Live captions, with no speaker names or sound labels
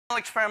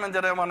experiment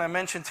that I want to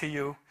mention to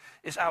you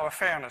is our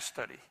fairness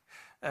study.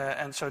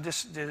 And so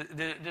this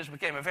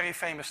became a very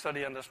famous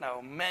study, and there's now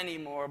many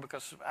more,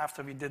 because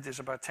after we did this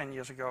about 10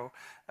 years ago,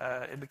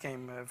 it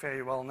became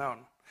very well known.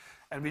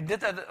 And we did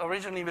that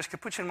originally with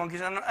capuchin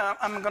monkeys, and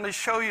I'm going to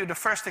show you the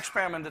first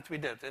experiment that we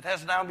did. It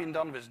has now been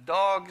done with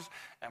dogs,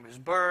 and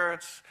with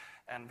birds,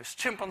 and with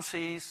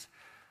chimpanzees,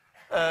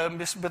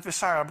 but with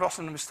Sarah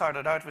Brosnan we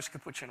started out with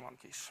capuchin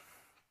monkeys.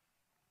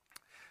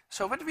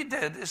 So what we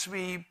did is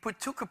we put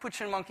two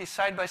capuchin monkeys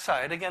side by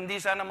side. Again,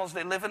 these animals,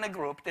 they live in a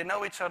group. They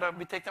know each other.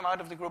 We take them out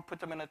of the group, put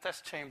them in a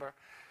test chamber.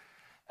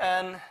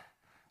 And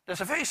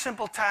there's a very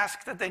simple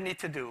task that they need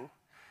to do.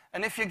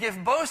 And if you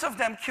give both of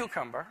them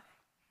cucumber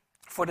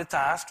for the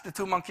task, the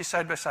two monkeys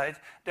side by side,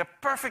 they're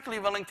perfectly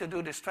willing to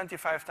do this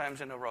 25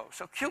 times in a row.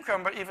 So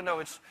cucumber, even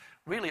though it's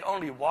really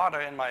only water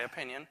in my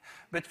opinion,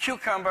 but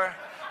cucumber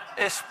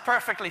is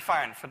perfectly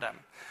fine for them.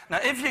 Now,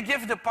 if you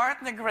give the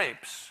partner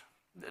grapes,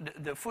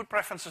 the food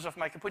preferences of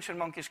my capuchin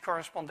monkeys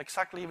correspond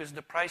exactly with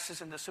the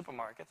prices in the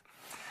supermarket.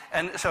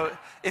 And so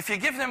if you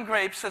give them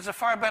grapes, it's a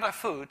far better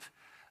food,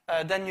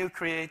 then you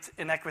create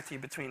inequity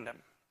between them.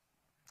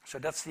 So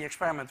that's the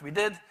experiment we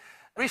did.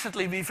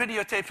 Recently, we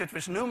videotaped it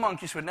with new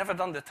monkeys who had never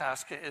done the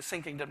task,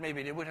 thinking that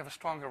maybe they would have a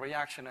stronger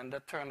reaction, and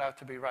that turned out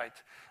to be right.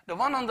 The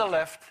one on the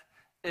left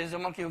is the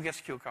monkey who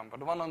gets cucumber.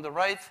 The one on the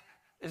right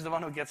is the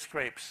one who gets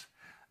grapes.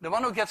 The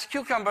one who gets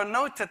cucumber,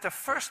 note that the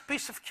first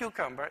piece of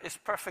cucumber is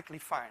perfectly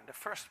fine. The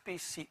first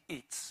piece she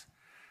eats.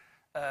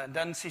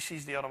 Then she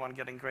sees the other one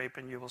getting grape,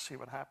 and you will see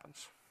what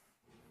happens.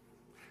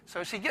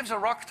 So she gives a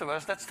rock to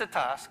us, that's the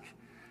task.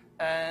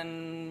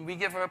 And we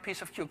give her a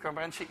piece of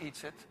cucumber, and she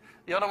eats it.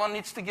 The other one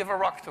needs to give a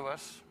rock to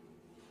us.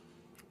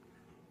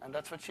 And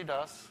that's what she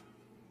does.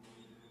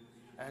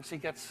 And she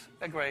gets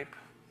a grape.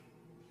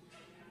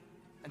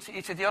 And she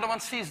eats it. The other one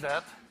sees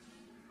that.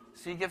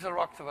 She gives a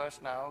rock to us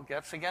now,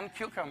 gets again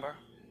cucumber.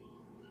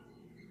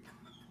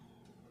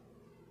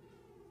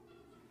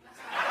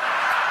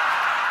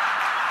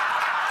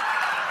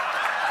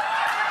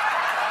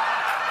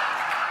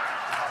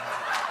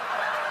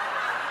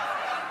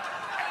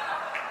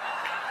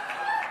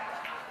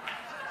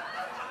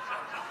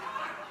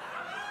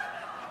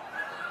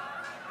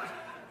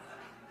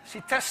 She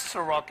tests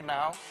the rock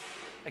now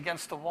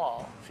against the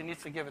wall. She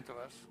needs to give it to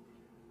us.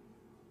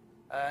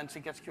 And she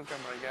gets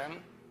cucumber again.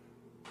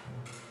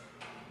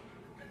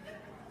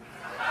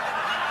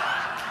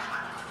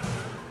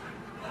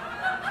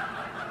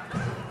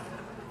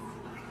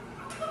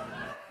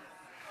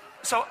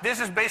 So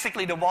this is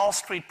basically the Wall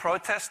Street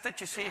protest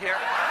that you see here.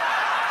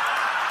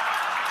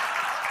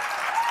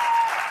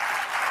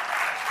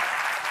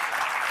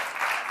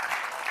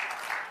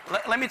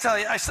 Let me tell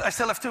you, I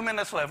still have 2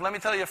 minutes left. Let me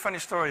tell you a funny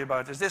story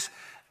about this.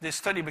 This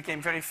study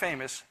became very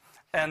famous,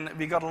 and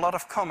we got a lot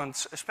of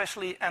comments,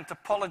 especially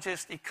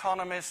anthropologists,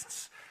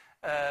 economists,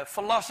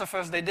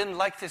 philosophers. They didn't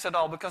like this at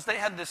all, because they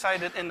had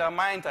decided in their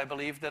mind, I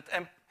believe, that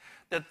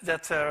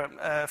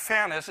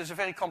fairness is a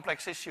very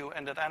complex issue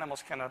and that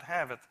animals cannot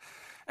have it.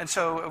 And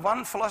so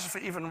one philosopher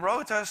even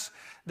wrote us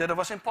that it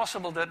was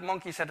impossible that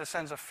monkeys had a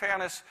sense of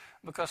fairness,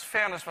 because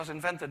fairness was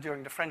invented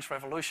during the French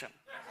Revolution.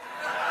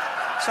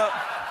 So...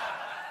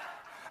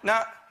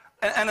 Now,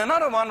 and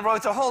another one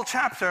wrote a whole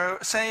chapter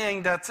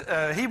saying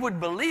that he would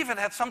believe it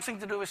had something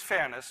to do with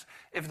fairness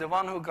if the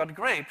one who got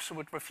grapes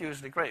would refuse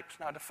the grapes.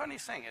 Now, the funny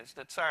thing is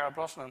that Sarah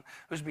Brosnan,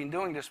 who's been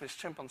doing this with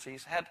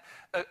chimpanzees, had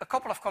a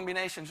couple of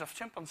combinations of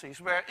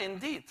chimpanzees where,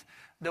 indeed,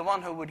 the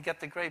one who would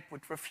get the grape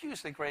would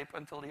refuse the grape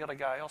until the other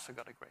guy also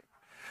got a grape.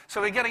 So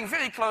we're getting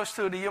very close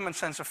to the human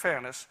sense of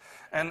fairness,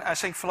 and I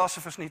think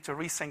philosophers need to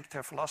rethink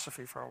their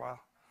philosophy for a while.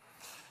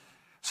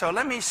 So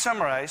let me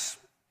summarize.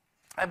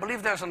 I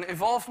believe there's an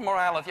evolved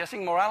morality. I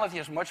think morality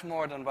is much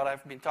more than what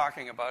I've been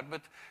talking about,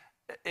 but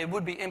it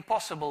would be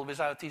impossible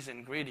without these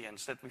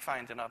ingredients that we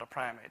find in other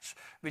primates,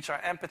 which are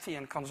empathy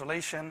and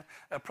consolation,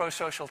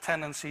 pro-social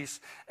tendencies,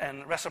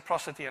 and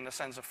reciprocity and a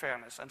sense of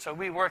fairness. And so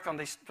we work on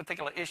these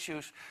particular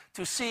issues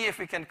to see if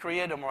we can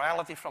create a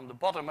morality from the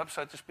bottom up,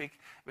 so to speak,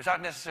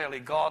 without necessarily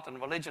God and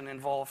religion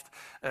involved,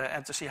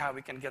 and to see how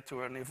we can get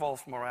to an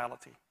evolved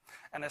morality.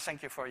 And I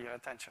thank you for your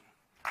attention.